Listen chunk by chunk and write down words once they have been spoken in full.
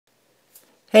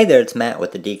Hey there, it's Matt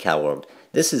with the Decal World.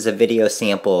 This is a video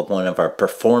sample of one of our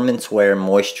performance wear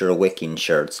moisture wicking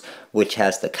shirts, which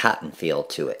has the cotton feel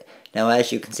to it. Now,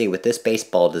 as you can see with this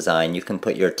baseball design, you can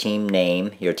put your team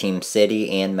name, your team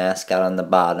city and mascot on the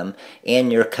bottom,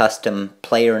 and your custom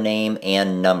player name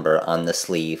and number on the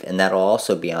sleeve, and that'll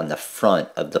also be on the front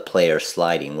of the player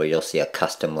sliding where you'll see a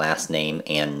custom last name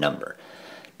and number.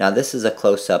 Now this is a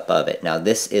close-up of it. Now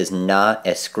this is not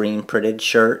a screen printed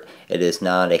shirt. It is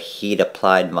not a heat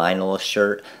applied vinyl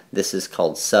shirt. This is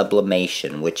called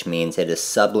sublimation, which means it is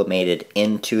sublimated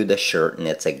into the shirt, and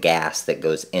it's a gas that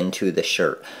goes into the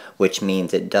shirt, which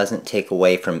means it doesn't take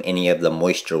away from any of the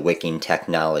moisture wicking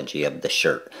technology of the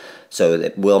shirt. So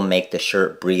it will make the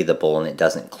shirt breathable and it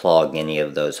doesn't clog any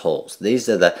of those holes. These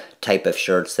are the type of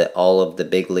shirts that all of the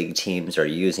big league teams are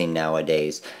using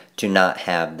nowadays to not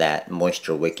have that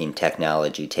moisture wicking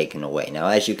technology taken away. Now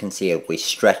as you can see, if we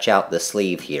stretch out the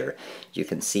sleeve here, you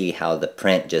can see how the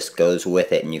print just goes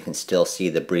with it, and you can still see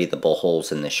the breathable holes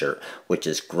in the shirt, which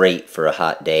is great for a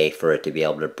hot day for it to be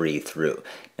able to breathe through.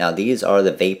 Now these are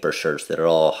the vapor shirts that are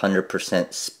all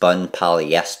 100% spun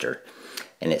polyester,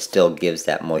 and it still gives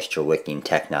that moisture wicking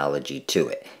technology to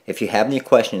it. If you have any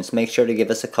questions, make sure to give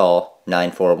us a call,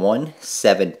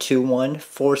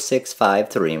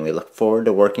 941-721-4653, and we look forward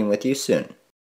to working with you soon.